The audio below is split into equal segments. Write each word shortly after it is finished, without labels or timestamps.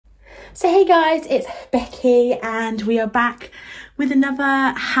So hey guys, it's Becky and we are back with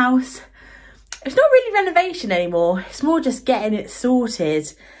another house. It's not really renovation anymore, it's more just getting it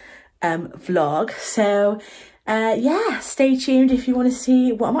sorted vlog. So yeah, stay tuned if you want to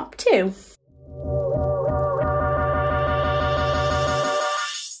see what I'm up to.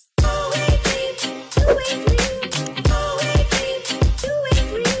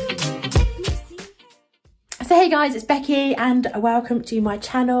 So hey guys, it's Becky and welcome to my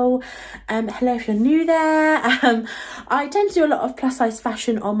channel. Hello if you're new there. I tend to do a lot of plus size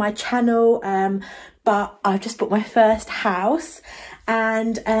fashion on my channel, but I've just bought my first house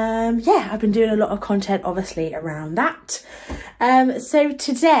and yeah, I've been doing a lot of content obviously around that. So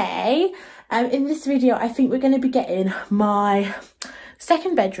today, in this video, I think we're going to be getting my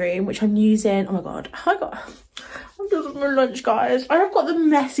second bedroom, which I'm using. Oh my god, I'm doing my lunch, guys. I've got the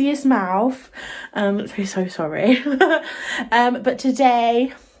messiest mouth. So sorry. But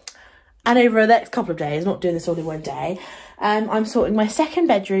today and over the next couple of days, not doing this all in one day, I'm sorting my second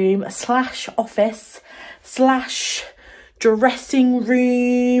bedroom slash office slash dressing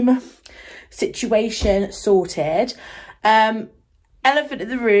room situation sorted. Elephant in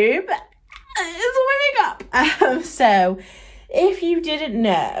the room is my makeup. So if you didn't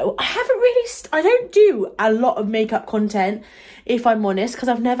know, I don't do a lot of makeup content, if I'm honest, because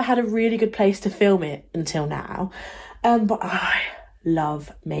I've never had a really good place to film it until now. But I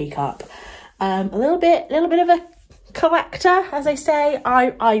love makeup. A little bit of a collector, as they say.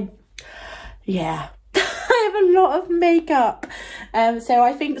 Yeah, I have a lot of makeup. So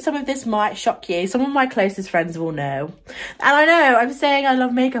I think some of this might shock you. Some of my closest friends will know. And I know I'm saying I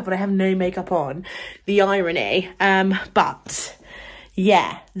love makeup, but I have no makeup on. The irony. But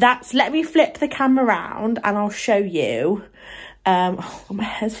yeah, let me flip the camera around and I'll show you. Oh, my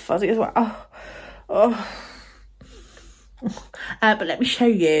hair's fuzzy as well. But let me show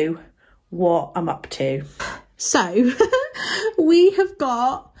you what I'm up to. So we have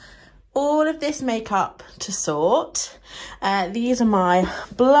got all of this makeup to sort. These are my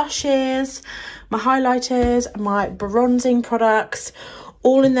blushes, my highlighters, my bronzing products.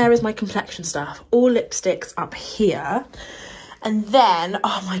 All in there is my complexion stuff. All lipsticks up here. And then,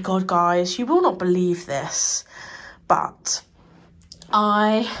 oh my god, guys, you will not believe this, but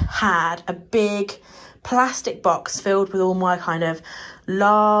I had a big plastic box filled with all my kind of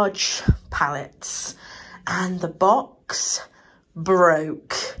large palettes, and the box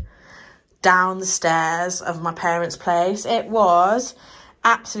broke down the stairs of my parents' place. It was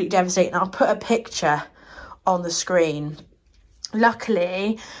absolutely devastating. I'll put a picture on the screen.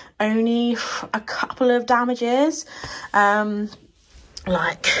 Luckily, only a couple of damages.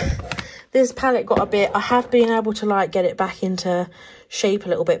 Like this palette got a bit, I have been able to like get it back into shape a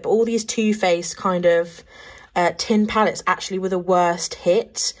little bit, but all these Too Faced kind of tin palettes actually were the worst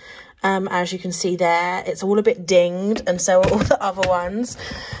hit. As you can see there, it's all a bit dinged, and so are all the other ones.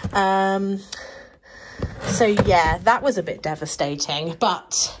 So yeah, that was a bit devastating,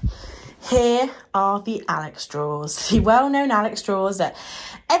 but here are the Alex drawers, the well-known Alex drawers that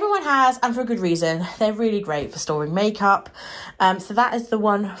everyone has, and for a good reason. They're really great for storing makeup. So that is the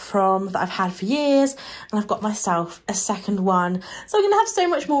one that I've had for years, and I've got myself a second one. So I'm gonna have so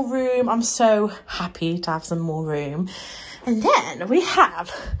much more room. I'm so happy to have some more room. And then we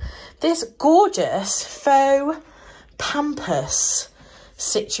have this gorgeous faux pampas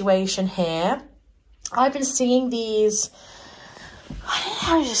situation here. I've been seeing these, I don't know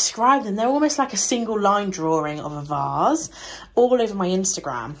how to describe them. They're almost like a single line drawing of a vase all over my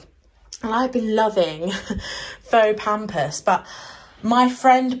Instagram. And I've been loving faux pampas, but my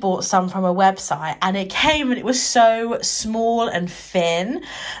friend bought some from a website and it came and it was so small and thin.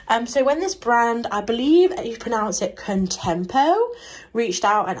 So when this brand, I believe you pronounce it Contempo, reached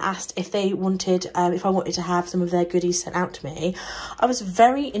out and asked if they wanted, if I wanted to have some of their goodies sent out to me, I was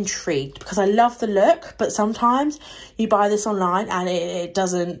very intrigued because I love the look, but sometimes you buy this online and it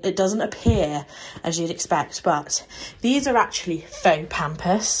doesn't appear as you'd expect. But these are actually faux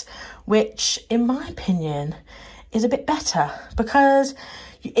pampas, which in my opinion is a bit better because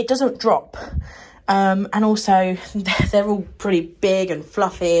it doesn't drop. And also they're all pretty big and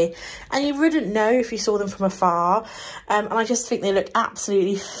fluffy, and you wouldn't know if you saw them from afar. And I just think they look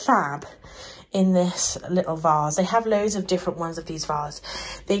absolutely fab in this little vase. They have loads of different ones of these vases.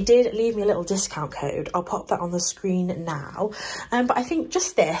 They did leave me a little discount code. I'll pop that on the screen now. But I think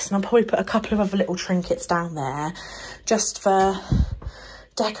just this, and I'll probably put a couple of other little trinkets down there just for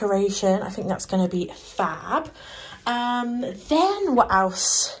decoration. I think that's going to be fab. Then what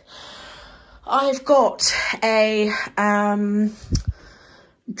else? I've got a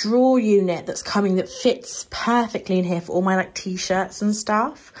drawer unit that's coming that fits perfectly in here for all my like t-shirts and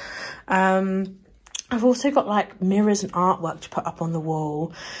stuff. I've also got like mirrors and artwork to put up on the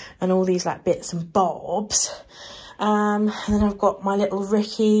wall and all these like bits and bobs. And then I've got my little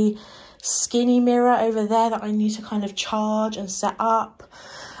Ricky skinny mirror over there that I need to kind of charge and set up.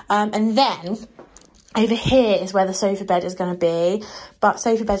 And then over here is where the sofa bed is going to be, but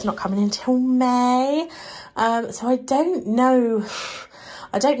sofa bed's not coming until May. So I don't know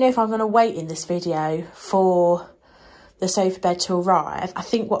if I'm going to wait in this video for the sofa bed to arrive. I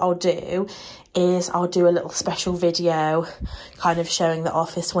think what I'll do is I'll do a little special video kind of showing the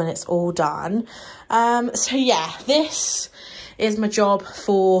office when it's all done. So yeah, this is my job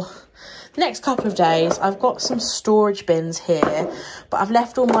for the next couple of days. I've got some storage bins here, but I've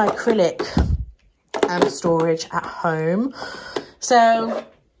left all my acrylic storage at home. So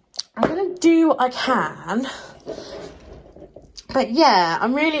I'm going to do what I can. But yeah,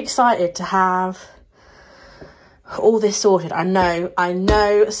 I'm really excited to have all this sorted. I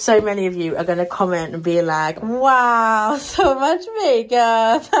know so many of you are going to comment and be like, wow, so much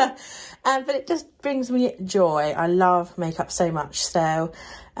makeup. But it just brings me joy. I love makeup so much. So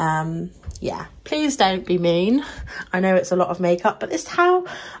yeah, please don't be mean. I know it's a lot of makeup, but it's how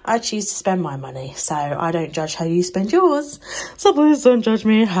I choose to spend my money. So I don't judge how you spend yours. So please don't judge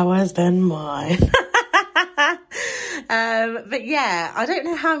me how I spend mine. But yeah, I don't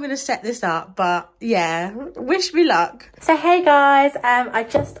know how I'm going to set this up, but yeah, wish me luck. So hey guys, I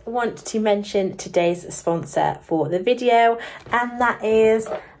just want to mention today's sponsor for the video, and that is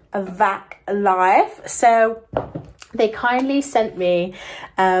VacLife. So they kindly sent me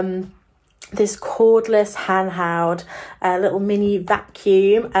this cordless handheld little mini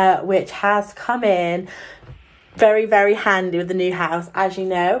vacuum, which has come in very, very handy with the new house. As you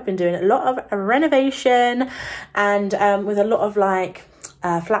know, I've been doing a lot of renovation, and with a lot of like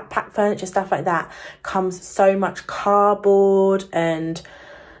flat pack furniture, stuff like that, comes so much cardboard and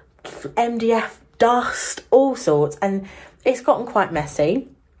MDF dust, all sorts, and it's gotten quite messy.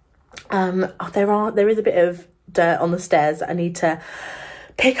 There is a bit of dirt on the stairs that I need to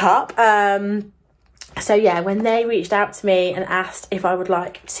pick up. So yeah, when they reached out to me and asked if I would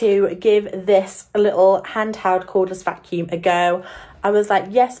like to give this little handheld cordless vacuum a go, I was like,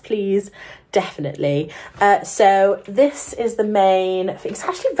 yes, please, definitely. So this is the main, it's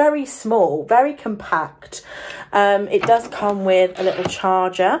actually very small, very compact. It does come with a little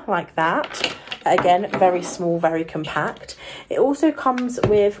charger like that. Again, very small, very compact. It also comes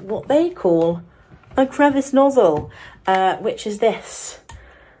with what they call a crevice nozzle, which is this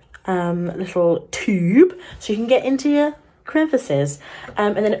little tube, so you can get into your crevices.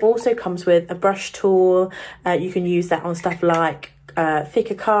 And then it also comes with a brush tool. You can use that on stuff like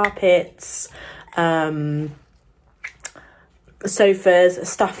thicker carpets, sofas,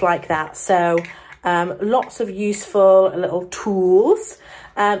 stuff like that. So lots of useful little tools.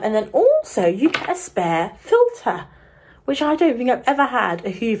 And then also you get a spare filter, which I don't think I've ever had a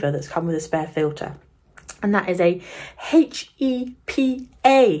Hoover that's come with a spare filter. And that is a HEPA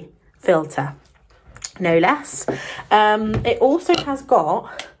filter, no less. It also has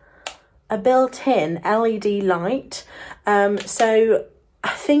got a built-in LED light. So I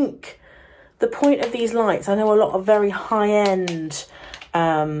think the point of these lights, I know a lot of very high-end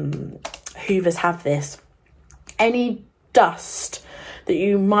Hoovers have this. Any dust that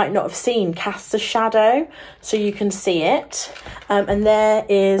you might not have seen casts a shadow, so you can see it. And there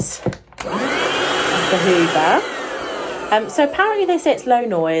is the Hoover. So apparently they say it's low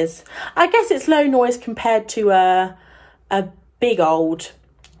noise. I guess it's low noise compared to a big old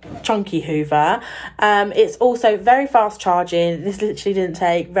chunky Hoover. It's also very fast charging. This literally didn't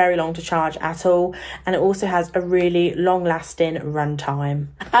take very long to charge at all, and it also has a really long lasting run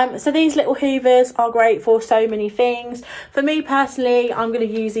time. So these little Hoovers are great for so many things. For me personally, I'm going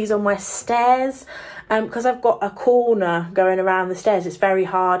to use these on my stairs. Because I've got a corner going around the stairs, it's very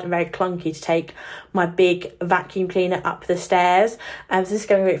hard and very clunky to take my big vacuum cleaner up the stairs. So this is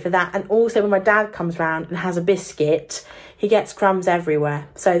going great for that. And also when my dad comes round and has a biscuit, he gets crumbs everywhere.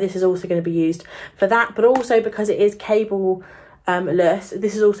 So this is also going to be used for that. But also because it is cable-less,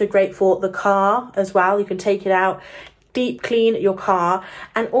 this is also great for the car as well. You can take it out, deep clean your car.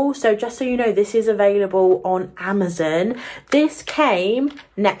 And also, just so you know, this is available on Amazon. This came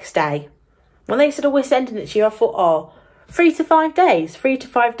next day. When they said, oh, we're sending it to you, I thought, oh, 3 to 5 days, 3 to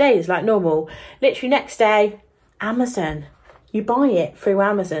 5 days, like normal. Literally next day, Amazon. You buy it through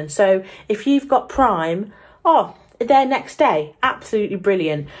Amazon. So if you've got Prime, oh, there next day. Absolutely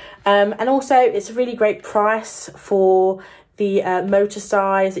brilliant. And also, it's a really great price for the motor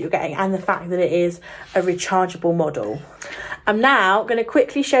size that you're getting and the fact that it is a rechargeable model. I'm now going to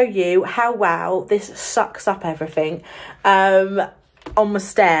quickly show you how well this sucks up everything on my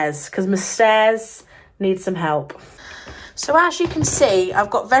stairs, because my stairs need some help. So as you can see, I've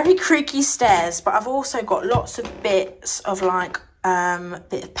got very creaky stairs, but I've also got lots of bits of like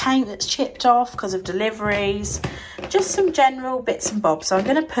bit of paint that's chipped off because of deliveries, just some general bits and bobs. So I'm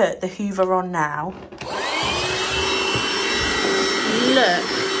going to put the Hoover on now. Look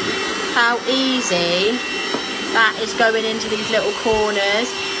how easy that is going into these little corners.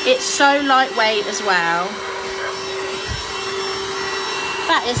 It's so lightweight as well.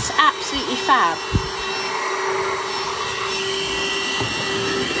 That is absolutely fab.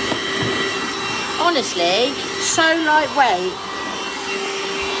 Honestly, so lightweight.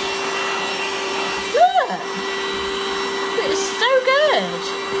 Look, it's so good.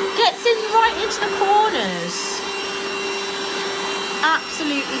 Gets in right into the corners.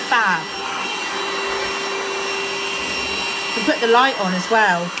 Absolutely fab. You can put the light on as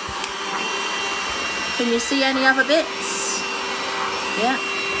well. Can you see any other bits? Yeah.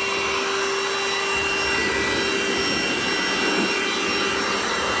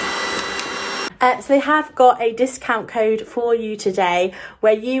 So they have got a discount code for you today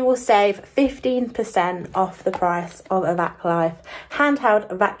where you will save 15% off the price of a VacLife handheld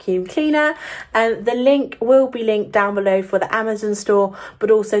vacuum cleaner. The link will be linked down below for the Amazon store,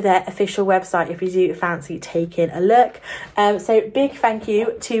 but also their official website if you do fancy taking a look. So big thank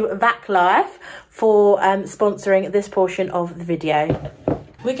you to VacLife for sponsoring this portion of the video.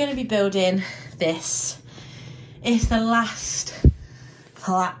 We're going to be building this. It's the last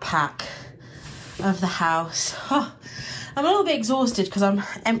flat pack of the house. Oh, I'm a little bit exhausted because I'm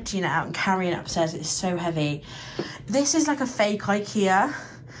emptying it out and carrying it upstairs. It's so heavy. This is like a fake IKEA,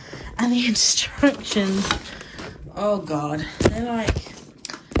 and the instructions, oh god, they're like,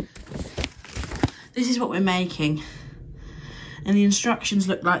 this is what we're making, and the instructions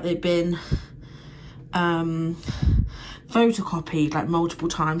look like they've been photocopied like multiple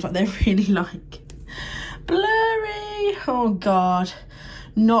times, like they're really like blurry. Oh god,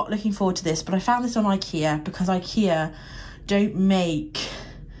 not looking forward to this. But I found this on IKEA because IKEA don't make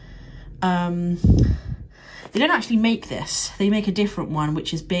they don't actually make this. They make a different one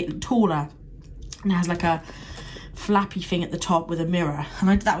which is big, taller, and has like a flappy thing at the top with a mirror,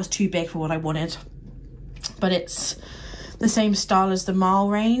 and that was too big for what I wanted, but it's the same style as the Mile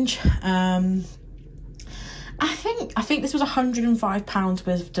range. I think this was £105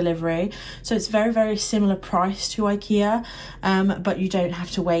 with delivery, so it's very, very similar price to IKEA, but you don't have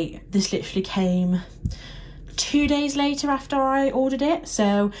to wait. This literally came 2 days later after I ordered it,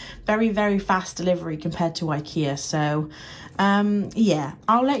 so very, very fast delivery compared to IKEA. So yeah,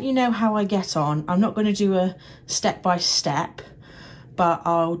 I'll let you know how I get on. I'm not going to do a step by step, but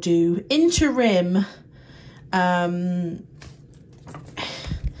I'll do interim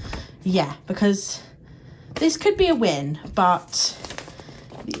yeah, because this could be a win, but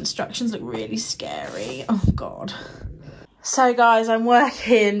the instructions look really scary. Oh god. So guys, I'm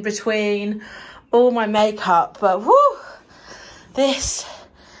working between all my makeup, but whoo, this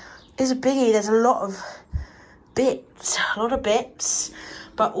is a biggie. There's a lot of bits,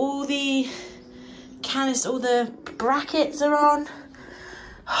 but all the canisters, all the brackets are on.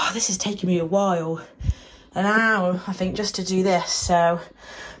 Oh, this is taking me a while, an hour I think, just to do this. So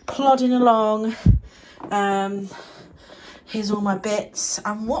plodding along. Here's all my bits.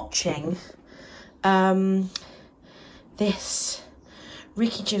 I'm watching this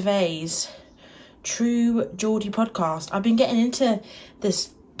Ricky Gervais True Geordie podcast. I've been getting into this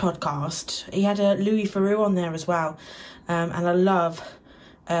podcast. He had a Louis Theroux on there as well, and I love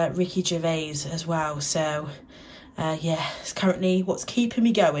Ricky Gervais as well. So yeah, it's currently what's keeping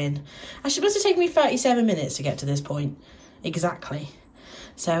me going. Actually, it must have taken me 37 minutes to get to this point exactly.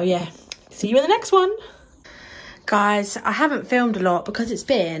 So yeah, see you in the next one. Guys, I haven't filmed a lot because it's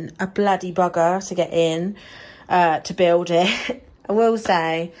been a bloody bugger to get in to build it. I will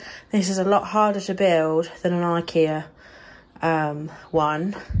say this is a lot harder to build than an IKEA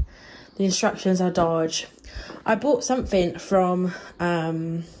one. The instructions are dodge. I bought something from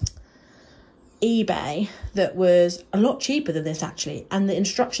eBay that was a lot cheaper than this actually, and the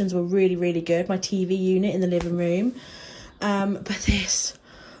instructions were really, really good. My TV unit in the living room, but this,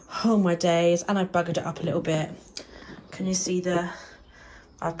 oh my days. And I've buggered it up a little bit. Can you see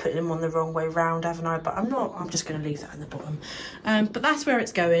I've put them on the wrong way round, haven't I? But I'm not, I'm just going to leave that at the bottom. But that's where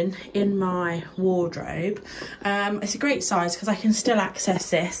it's going, in my wardrobe. It's a great size because I can still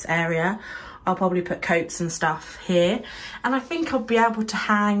access this area. I'll probably put coats and stuff here. And I think I'll be able to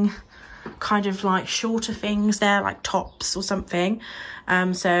hang kind of like shorter things there, like tops or something.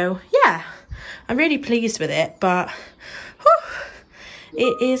 So yeah, I'm really pleased with it, but whew,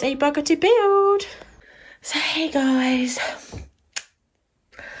 it is a bugger to build. So hey guys,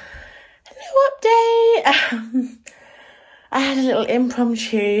 new update. I had a little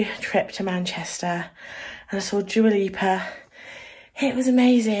impromptu trip to Manchester and I saw Dua Lipa. It was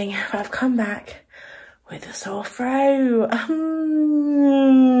amazing, but I've come back with a sore throat.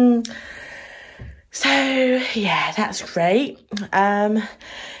 So yeah, that's great.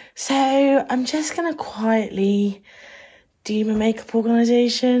 So I'm just gonna quietly do my makeup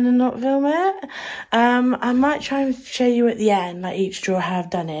organisation and not film it. I might try and show you at the end, like each drawer how I've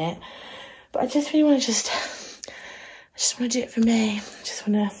done it, but I just really want to I just want to do it for me. I just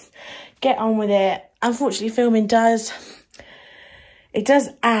want to get on with it. Unfortunately, filming does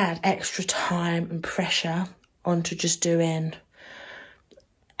add extra time and pressure onto just doing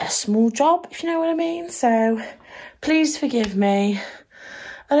a small job, if you know what I mean. So please forgive me.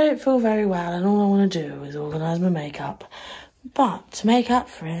 I don't feel very well and all I want to do is organise my makeup. But to make up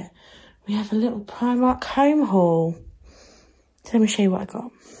for it, we have a little Primark home haul. So let me show you what I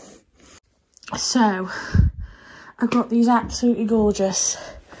got. So I got these absolutely gorgeous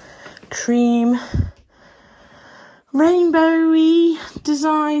cream rainbowy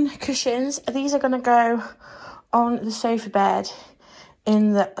design cushions. These are going to go on the sofa bed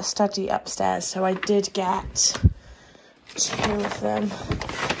in the study upstairs. So I did get 2 of them.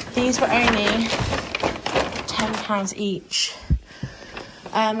 These were only £10 each.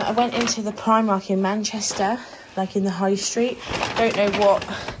 I went into the Primark in Manchester, like in the high street. Don't know what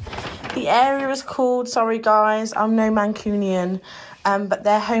the area is called, sorry guys, I'm no Mancunian, but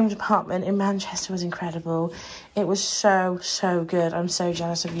their home department in Manchester was incredible. It was so good. I'm so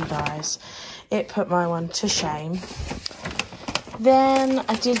jealous of you guys. It put my one to shame. Then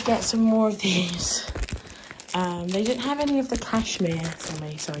I did get some more of these. They didn't have any of the cashmere for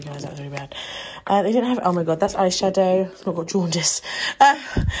me. Sorry guys, that was really bad. They didn't have, oh my god, that's eyeshadow. I've not got jaundice.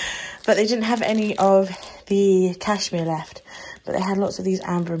 But they didn't have any of the cashmere left. But they had lots of these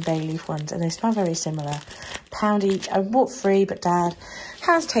amber and bay leaf ones, and they smell very similar. £1 each. I bought 3, but Dad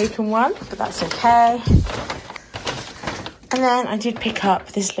has taken 1, but that's okay. And then I did pick up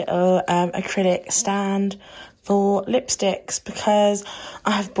this little acrylic stand for lipsticks, because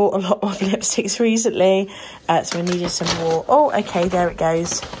I have bought a lot of lipsticks recently. So I needed some more. Oh, okay, there it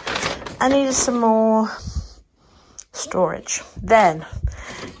goes. I needed some more storage. Then,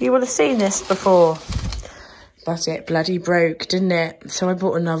 you will have seen this before. But it bloody broke, didn't it? So I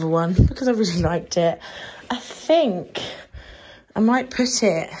bought another one because I really liked it. I think I might put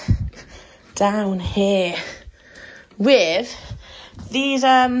it down here with these.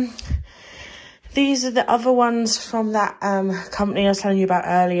 These are the other ones from that company I was telling you about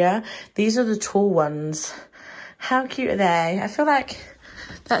earlier. These are the tall ones. How cute are they? I feel like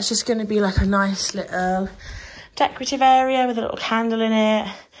that's just going to be like a nice little decorative area with a little candle in it.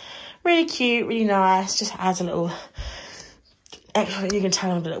 Really cute, really nice. Just adds a little extra. You can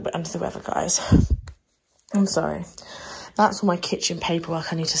tell I'm a little bit under the weather, guys. I'm sorry. That's all my kitchen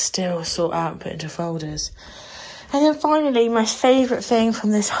paperwork I need to still sort out and put into folders. And then finally, my favourite thing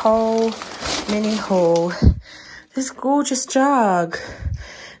from this whole mini haul, this gorgeous jug.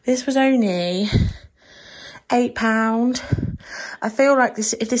 This was only £8. I feel like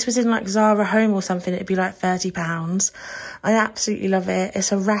this, if this was in like Zara Home or something, it'd be like £30. I absolutely love it.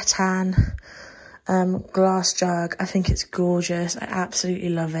 It's a rattan glass jug. I think it's gorgeous. I absolutely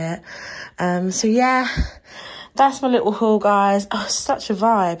love it. So yeah, that's my little haul, guys. Oh, such a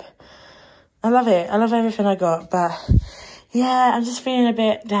vibe. I love it. I love everything I got. But yeah, I'm just feeling a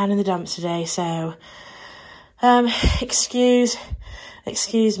bit down in the dumps today. So excuse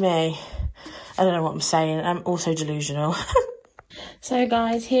me. I don't know what I'm saying. I'm also delusional. So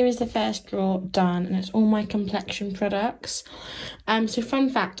guys, here is the first drawer done, and it's all my complexion products. So fun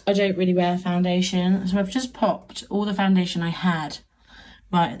fact, I don't really wear foundation, so I've just popped all the foundation I had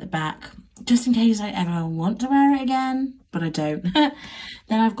right at the back, just in case I ever want to wear it again, but I don't. Then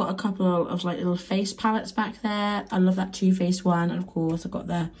I've got a couple of like little face palettes back there. I love that Too Faced one, and of course I've got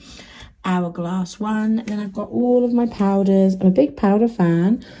the Hourglass one. And then I've got all of my powders. I'm a big powder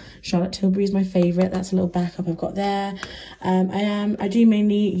fan. Charlotte Tilbury is my favourite. That's a little backup I've got there. I do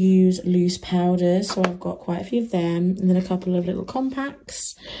mainly use loose powders, so I've got quite a few of them, and then a couple of little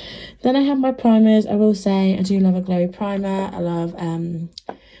compacts. Then I have my primers. I will say I do love a glow primer. I love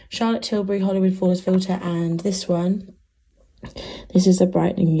Charlotte Tilbury Hollywood Flawless Filter, and this one. This is a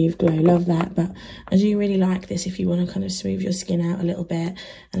brightening youth glow. Love that. But I do really like this if you want to kind of smooth your skin out a little bit.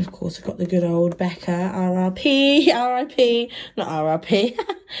 And of course I've got the good old Becca RRP, not RRP.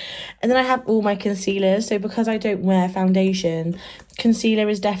 And then I have all my concealers. So because I don't wear foundation, concealer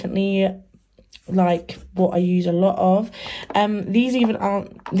is definitely like what I use a lot of. These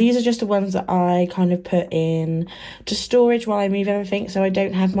are just the ones that I kind of put in to storage while I move everything, so I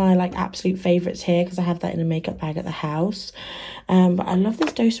don't have my like absolute favorites here because I have that in a makeup bag at the house. But I love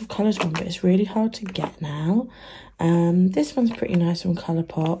this Dose of Colours one, but it's really hard to get now. This one's pretty nice from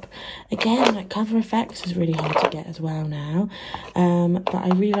Colourpop. Again, like Cover FX is really hard to get as well now. But I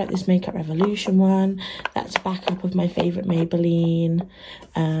really like this Makeup Revolution one. That's a backup of my favourite Maybelline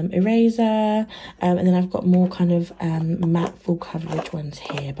eraser. And then I've got more kind of matte full coverage ones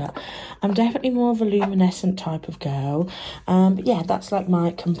here. But I'm definitely more of a luminescent type of girl. But yeah, that's like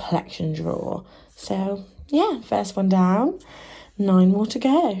my complexion drawer. So yeah, first one down. 9 more to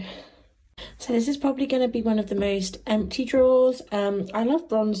go. So this is probably going to be one of the most empty drawers. I love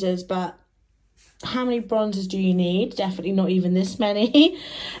bronzers, but how many bronzers do you need? Definitely not even this many.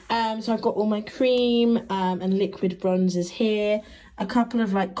 So I've got all my cream and liquid bronzers here. A couple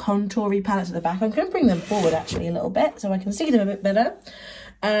of like contoury palettes at the back. I'm going to bring them forward actually a little bit so I can see them a bit better.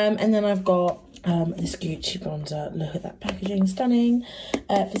 And then I've got this Gucci bronzer. Look at that packaging, stunning.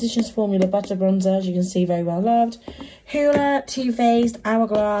 Physicians Formula Butter Bronzer, as you can see, very well loved. Hoola, Too Faced,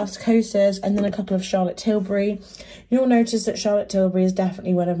 Hourglass, Kosas, and then a couple of Charlotte Tilbury. You'll notice that Charlotte Tilbury is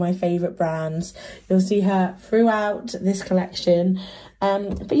definitely one of my favourite brands. You'll see her throughout this collection.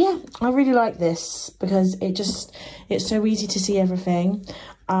 But yeah, I really like this because it's so easy to see everything.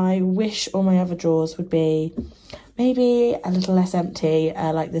 I wish all my other drawers would be maybe a little less empty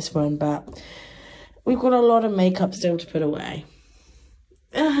like this one, but we've got a lot of makeup still to put away.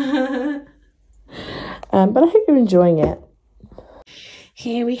 But I hope you're enjoying it.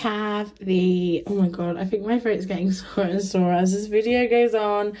 Here we have the, oh my god, I think my throat's getting sore and sore as this video goes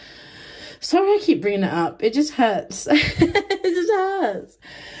on. Sorry I keep bringing it up, it just hurts. It just hurts.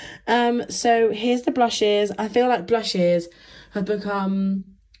 So here's the blushes. I feel like blushes have become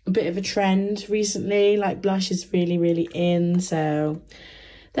a bit of a trend recently. Like blush is really in, so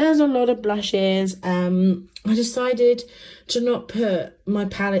there's a lot of blushes. I decided to not put my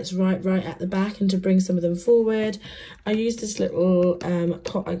palettes right at the back and to bring some of them forward. I used this little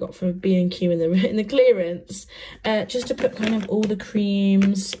pot I got from B&Q in the clearance, just to put kind of all the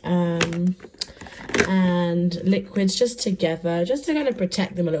creams and liquids just together, just to kind of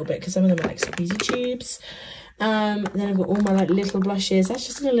protect them a little bit because some of them are like squeezy tubes. Then I've got all my like little blushes. That's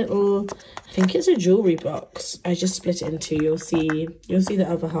just in a little, I think it's a jewellery box. I just split it in two. You'll see the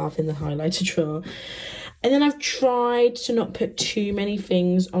other half in the highlighter drawer. And then I've tried to not put too many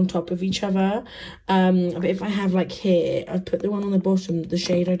things on top of each other. But if I have like here, I've put the one on the bottom, the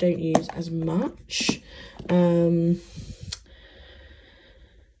shade I don't use as much.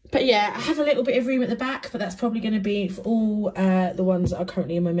 But yeah, I have a little bit of room at the back, but that's probably going to be for all the ones that are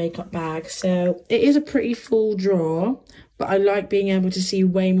currently in my makeup bag. So it is a pretty full drawer, but I like being able to see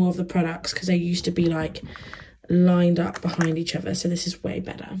way more of the products because they used to be like lined up behind each other. So this is way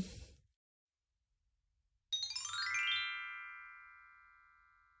better.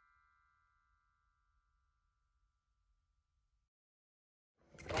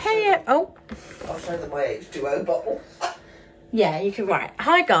 Hey, oh. I'll show them my H2O bottle. Yeah, you can write.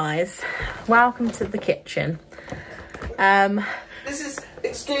 Hi guys, welcome to the kitchen. This is,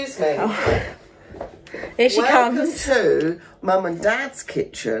 excuse me. Oh. Here she Welcome comes. to Mum and Dad's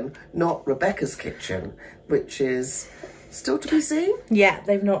kitchen, not Rebecca's kitchen, which is still to be seen. Yeah,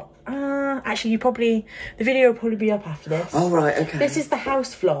 they've not. Actually, the video will probably be up after this. Oh right, okay. This is the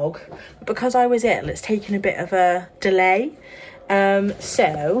house vlog, but because I was ill, it's taken a bit of a delay.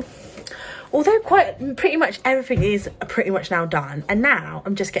 So. Although pretty much everything is pretty much now done, and now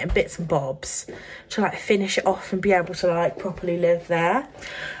I'm just getting bits and bobs to like finish it off and be able to like properly live there.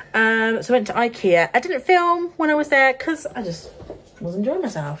 So I went to IKEA. I didn't film when I was there because I just was enjoying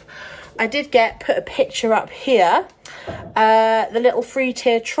myself. I did put a picture up here, the little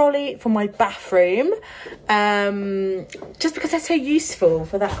 3-tier trolley for my bathroom, just because they're so useful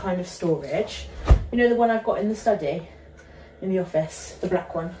for that kind of storage. You know, the one I've got in the study, in the office, the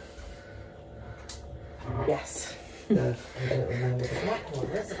black one. Yes. No, I don't remember the black one.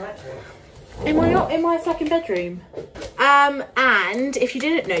 Where's the black one? In my second bedroom. And if you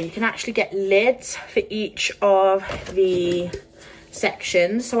didn't know, you can actually get lids for each of the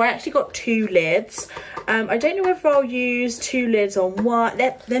sections. So I actually got 2 lids. I don't know whether I'll use 2 lids on one.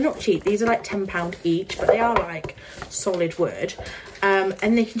 They're not cheap. These are like £10 each, but they are like solid wood.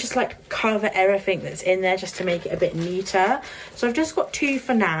 And they can just like cover everything that's in there just to make it a bit neater. So I've just got 2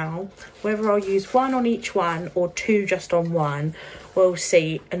 for now. Whether I'll use 1 on each one or 2 just on one, we'll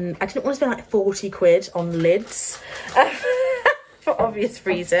see. And I didn't want to spend like 40 quid on lids. for obvious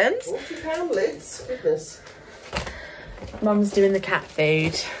reasons. £40 lids, goodness. Mum's doing the cat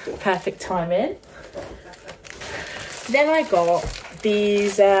food. Perfect timing. Then I got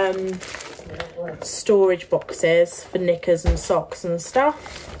these storage boxes for knickers and socks and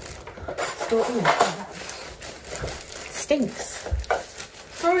stuff. Stinks.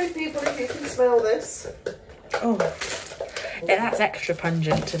 Sorry people if you can smell this. Oh, yeah, that's extra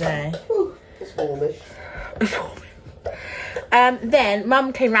pungent today. Ooh, it's warmish. Then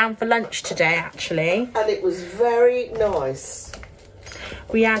Mum came round for lunch today actually. And it was very nice.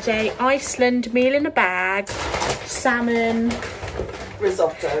 We had a Iceland meal in a bag, salmon,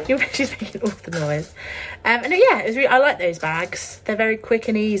 risotto. She's making all the noise. And yeah, it was really, I like those bags. They're very quick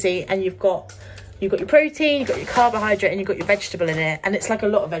and easy, and you've got your protein, you've got your carbohydrate, and you've got your vegetable in it, and it's like a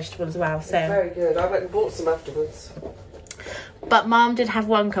lot of vegetable as well. So it's very good. I went and bought some afterwards. But Mum did have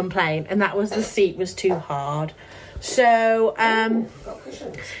one complaint, and that was the seat was too hard. So got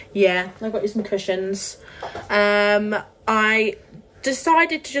cushions. yeah, I got you some cushions. I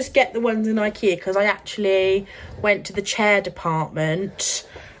decided to just get the ones in IKEA because I actually went to the chair department,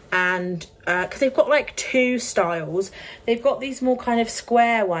 and because they've got like two styles. They've got these more kind of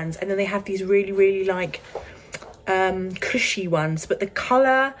square ones, and then they have these really like cushy ones, but the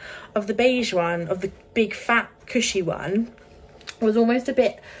colour of the beige one, of the big fat cushy one, was almost a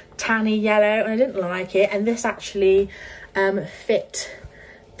bit tanny yellow, and I didn't like it. And this actually fit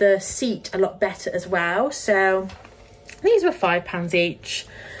the seat a lot better as well. So these were £5 each.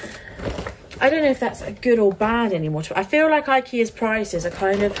 I don't know if that's good or bad anymore. I feel like IKEA's prices are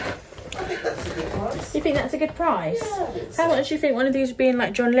kind of... I think that's a good price. You think that's a good price? Yeah, I think so. How much do you think one of these would be in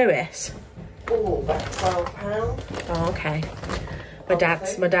like John Lewis? Oh, about £12. Oh, okay.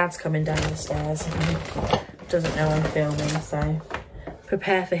 My dad's coming down the stairs. Doesn't know I'm filming, so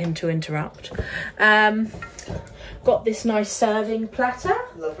prepare for him to interrupt. Got this nice serving platter.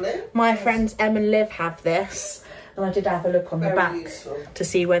 Lovely. My friends Em and Liv have this, and I did have a look on the back to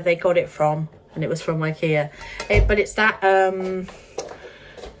see where they got it from, and it was from IKEA. But it's that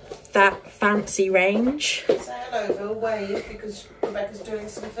that fancy range. Say hello, Bill. Wave, because Rebecca's doing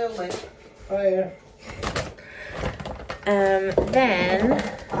some filming. Oh yeah. Then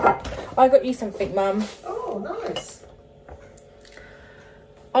I got you something, Mum. Oh, nice.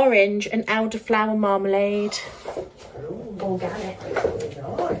 Orange and elderflower marmalade. Ooh, Organic.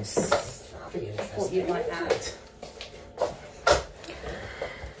 nice. That'll be interesting. Thought you'd like that.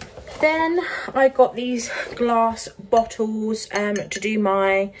 Then I got these glass bottles to do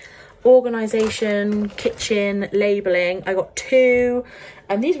my organisation, kitchen, labelling. I got 2,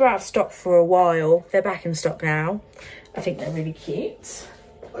 and these were out of stock for a while. They're back in stock now. I think they're really cute.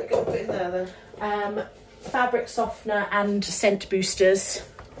 What you got to put in there then? Fabric softener and scent boosters.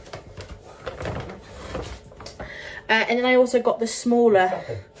 And then I also got the smaller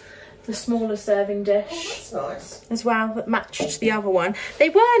serving dish. Oh, that's nice. As well, that matched the other one. They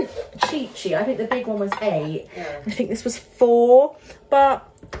weren't cheap. I think the big one was 8. Yeah. I think this was 4, but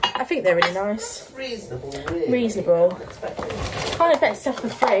I think they're really nice. Reasonable, really. Reasonable. Can't expect stuff for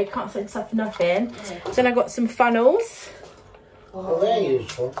free. Can't expect stuff for nothing. Then I got some funnels. Well, they're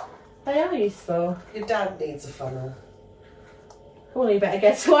useful. They are useful. Your dad needs a funnel. Well, you better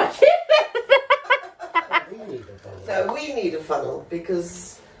guess what. We need a funnel. No, we need a funnel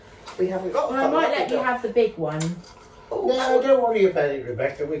because we haven't got a Well, I funnel. might let you have the big one. Oh, No, don't worry about it,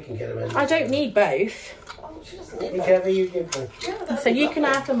 Rebecca. We can get them in. I don't need both. oh, she doesn't need that. Whichever you give them. Yeah, that'd So be you can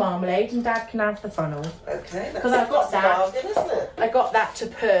lovely. have the marmalade and Dad can have the funnel. Okay, Because I've got that's a that. bargain, isn't it? I got that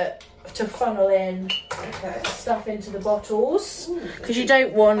to funnel in Okay. stuff into the bottles because you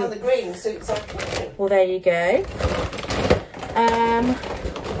don't want. And the green suits our kitchen. Well, there you go.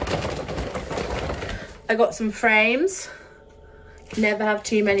 I got some frames. Never have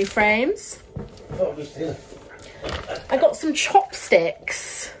too many frames. Obviously. I got some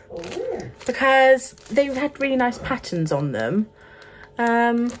chopsticks Ooh. because they've had really nice patterns on them.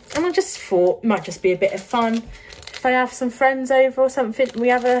 And I just thought it might just be a bit of fun if I have some friends over or something. We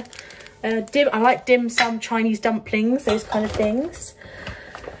have a I like dim sum, Chinese dumplings, those kind of things.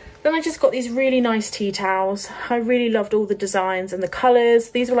 Then I just got these really nice tea towels. I really loved all the designs and the colours.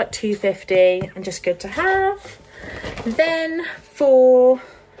 These were like $2.50 and just good to have. Then for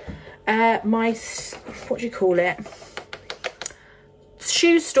my, what do you call it?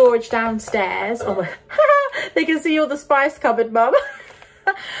 Shoe storage downstairs. Oh, they can see all the spice cupboard, Mum.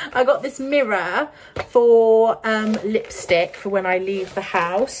 I got this mirror for lipstick for when I leave the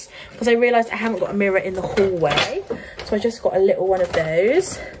house because I realised I haven't got a mirror in the hallway, so I just got a little one of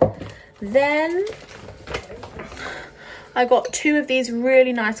those. Then I got 2 of these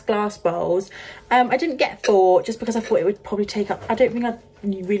really nice glass bowls. I didn't get 4 just because I thought it would probably take up, I don't think I'd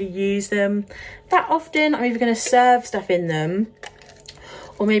really use them that often. I'm either going to serve stuff in them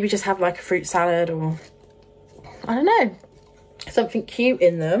or maybe just have like a fruit salad or I don't know, something cute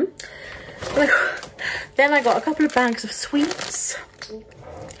in them. Then I got a couple of bags of sweets,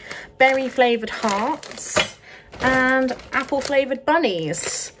 berry flavoured hearts and apple flavoured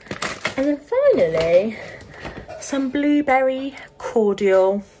bunnies. And then finally, some blueberry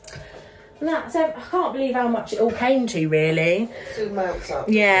cordial. So I can't believe how much it all came to, really. 2 amounts up.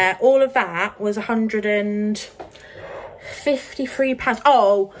 Yeah, all of that was £153.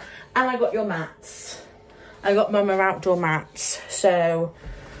 Oh, and I got your mats. I got Mama outdoor mats. So,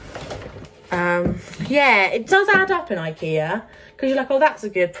 yeah, it does add up in IKEA. Because you're like, oh, that's a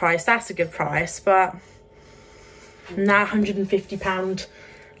good price, that's a good price. But now £150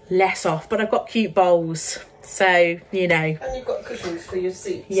 less off. But I've got cute bowls. So, you know. And you've got cushions for your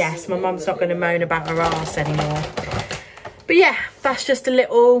seats. Yes, my mum's not going to moan about her arse anymore. But yeah, that's just a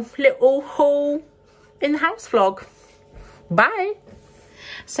little haul in the house vlog. Bye.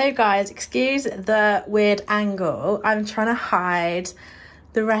 So guys, excuse the weird angle. I'm trying to hide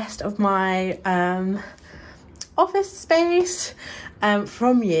the rest of my office space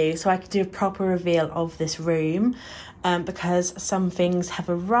from you so I can do a proper reveal of this room. Because some things have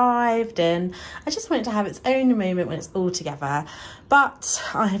arrived and I just want it to have its own moment when it's all together. But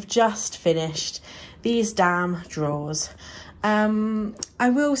I have just finished these damn drawers. I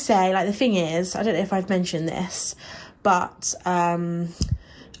will say, like, the thing is, I don't know if I've mentioned this, but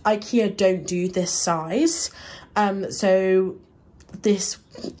IKEA don't do this size. So this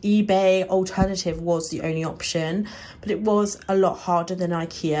eBay alternative was the only option, but it was a lot harder than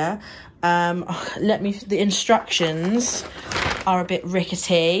IKEA. The instructions are a bit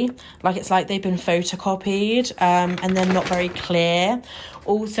rickety, like it's like they've been photocopied, and they're not very clear.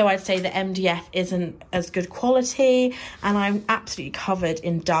 Also, I'd say the MDF isn't as good quality, and I'm absolutely covered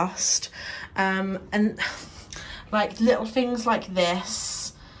in dust. And like little things like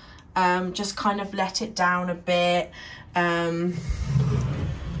this, just kind of let it down a bit.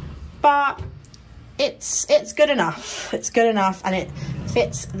 But it's good enough. It's good enough, and it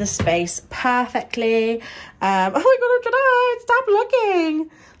fits the space perfectly. Oh my god,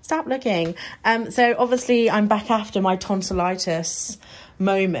 stop looking. So obviously I'm back after my tonsillitis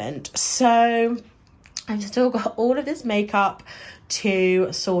moment, so I've still got all of this makeup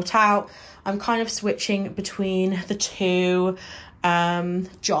to sort out. I'm kind of switching between the 2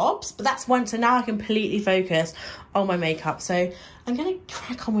 jobs, but that's one, so now I completely focus on my makeup. So I'm gonna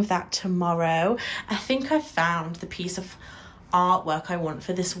crack on with that tomorrow. I think I've found the piece of artwork I want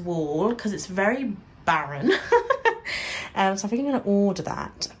for this wall because it's very barren. So I think I'm gonna order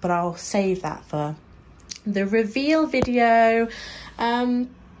that, but I'll save that for the reveal video.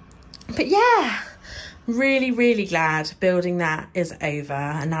 But yeah, really glad building that is over,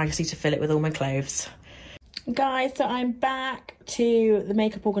 and now I just need to fill it with all my clothes. Guys, so I'm back to the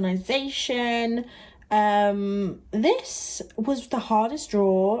makeup organisation. This was the hardest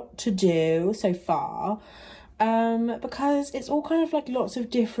drawer to do so far, because it's all kind of like lots of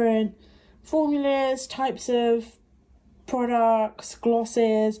different formulas, types of products,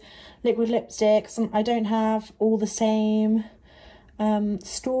 glosses, liquid lipsticks, and I don't have all the same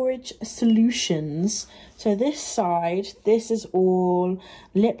storage solutions. So this side, this is all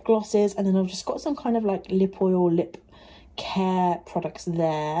lip glosses, and then I've just got some kind of like lip oil, lip care products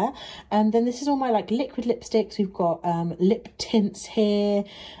there. And then this is all my like liquid lipsticks. We've got lip tints here.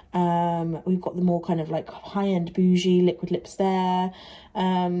 We've got the more kind of like high-end bougie liquid lips there,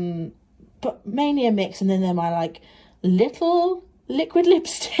 but mainly a mix. And then they're my like little liquid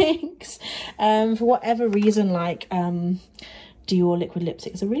lipsticks. For whatever reason, like Dior liquid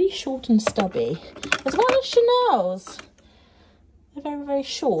lipsticks are really short and stubby, as well as Chanel's. They're very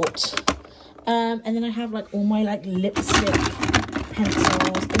short. And then I have like all my like lipstick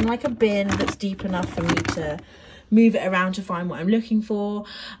pencils in like a bin that's deep enough for me to move it around to find what I'm looking for.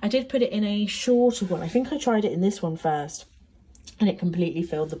 I did put it in a shorter one. I think I tried it in this one first, and it completely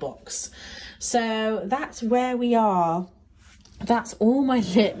filled the box. So that's where we are. That's all my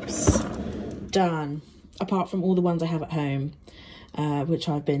lips done, apart from all the ones I have at home, which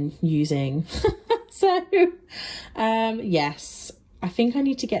I've been using. So yes, I think I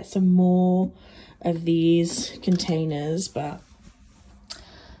need to get some more of these containers, but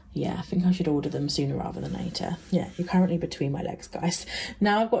yeah, I think I should order them sooner rather than later. Yeah, you're currently between my legs, guys.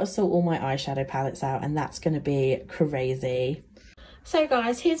 Now I've got to sort all my eyeshadow palettes out, and that's going to be crazy. So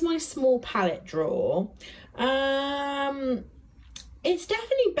guys, here's my small palette drawer. It's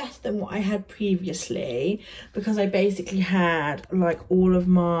definitely better than what I had previously, because I basically had like all of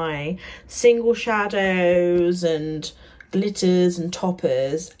my single shadows and glitters and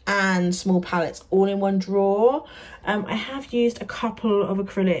toppers and small palettes all in one drawer. I have used a couple of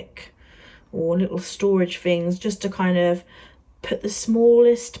acrylic or little storage things just to kind of put the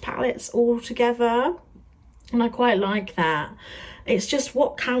smallest palettes all together, and I quite like that. It's just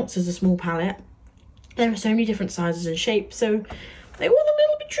what counts as a small palette. There are so many different sizes and shapes, so it was a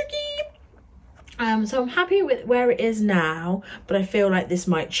little bit tricky. So I'm happy with where it is now, but I feel like this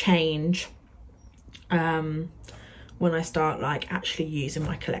might change when I start like actually using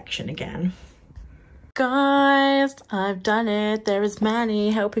my collection again. Guys, I've done it. There is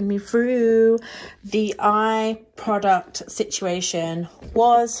Manny helping me through. The eye product situation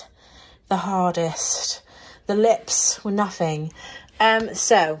was the hardest. The lips were nothing.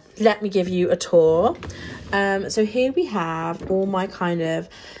 So let me give you a tour. So here we have all my kind of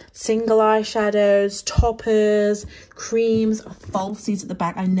single eyeshadows, toppers, creams, falsies at the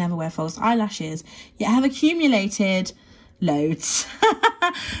back. I never wear false eyelashes, yet I have accumulated loads.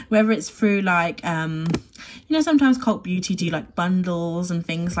 Whether it's through like you know, sometimes Cult Beauty do like bundles and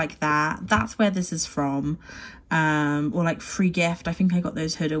things like that. That's where this is from. Or like free gift. I think I got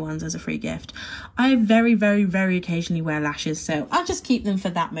those Huda ones as a free gift. I very occasionally wear lashes, so I'll just keep them for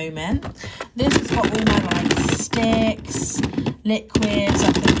that moment. This has got all my like sticks, liquids,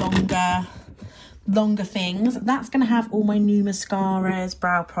 like the longer things. That's gonna have all my new mascaras,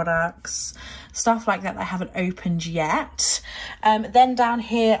 brow products, stuff like that I haven't opened yet. Then down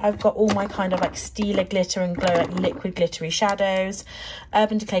here I've got all my kind of like Stila glitter and glow, like liquid glittery shadows,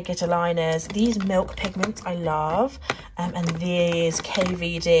 Urban Decay glitter liners, these milk pigments I love, and these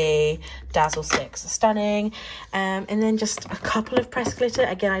KVD dazzle sticks, stunning. And then just a couple of pressed glitter.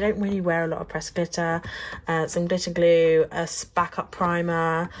 Again, I don't really wear a lot of pressed glitter. Some glitter glue, a backup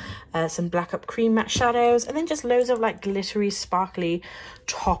primer, some black up cream matte shadows, and then just loads of like glittery sparkly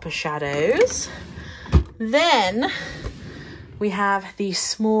topper shadows. Then we have the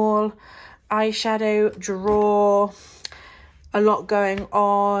small eyeshadow drawer, a lot going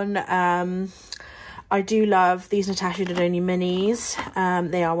on. I do love these Natasha Denoni minis.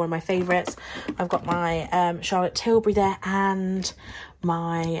 They are one of my favourites. I've got my Charlotte Tilbury there, and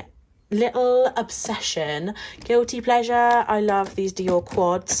my little obsession, guilty pleasure. I love these Dior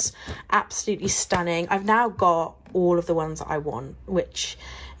quads, absolutely stunning. I've now got all of the ones that I want, which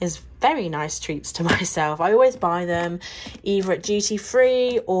is very nice treats to myself. I always buy them either at duty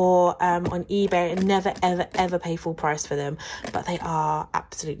free or on eBay, and never ever pay full price for them, but they are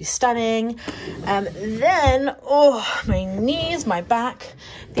absolutely stunning. Then, oh, my knees, my back,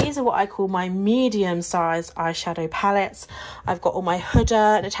 these are what I call my medium sized eyeshadow palettes. I've got all my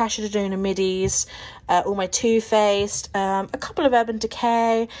Huda, Natasha Denona midis, all my Too Faced, a couple of Urban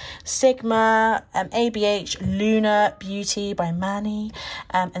Decay, Sigma, ABH, Luna Beauty by Manny,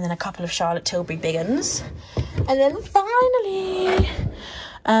 and then a couple of Charlotte Tilbury big uns. And then finally,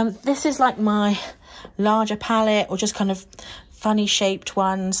 this is like my larger palette, or just kind of funny shaped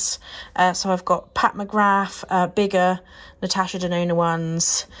ones. So I've got Pat McGrath, bigger Natasha Denona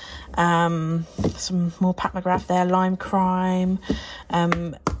ones, some more Pat McGrath there, Lime Crime,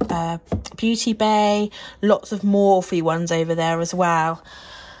 Beauty Bay, lots of Morphe ones over there as well.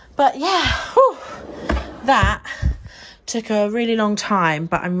 But yeah, whew, that took a really long time,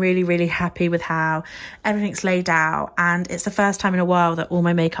 but I'm really happy with how everything's laid out, and it's the first time in a while that all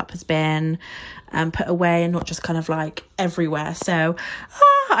my makeup has been put away and not just kind of like everywhere. So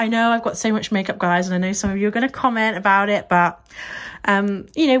I know I've got so much makeup, guys, and I know some of you are going to comment about it, but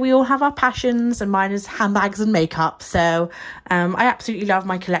you know, we all have our passions, and mine is handbags and makeup. So I absolutely love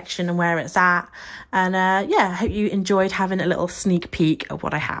my collection and where it's at, and yeah, I hope you enjoyed having a little sneak peek of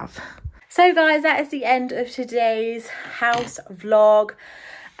what I have. So guys, that is the end of today's house vlog.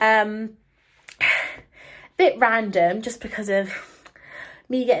 Bit random, just because of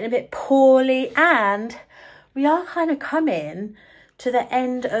me getting a bit poorly, and we are kind of coming to the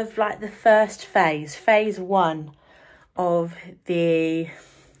end of like the first phase 1 of the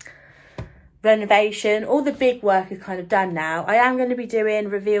renovation. All the big work is kind of done now. I am going to be doing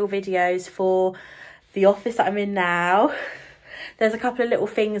reveal videos for the office that I'm in now. There's a couple of little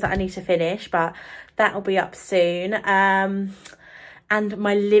things that I need to finish, but that'll be up soon. And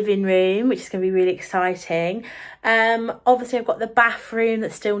my living room, which is going to be really exciting. Obviously, I've got the bathroom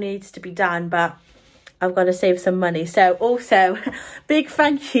that still needs to be done, but I've got to save some money. So also, big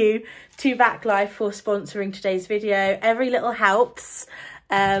thank you to VacLife for sponsoring today's video. Every little helps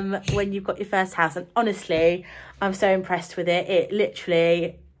when you've got your first house. And honestly, I'm so impressed with it. It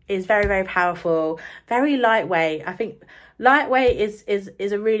literally is very, very powerful, very lightweight. I think lightweight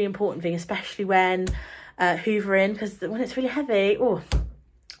is a really important thing, especially when hoovering, because when it's really heavy, oh.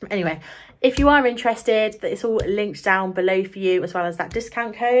 Anyway, if you are interested, it's all linked down below for you, as well as that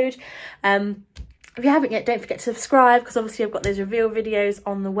discount code. If you haven't yet, don't forget to subscribe, because obviously I've got those reveal videos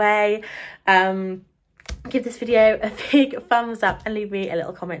on the way. Give this video a big thumbs up and leave me a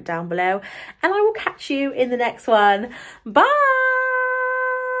little comment down below, and I will catch you in the next one. Bye.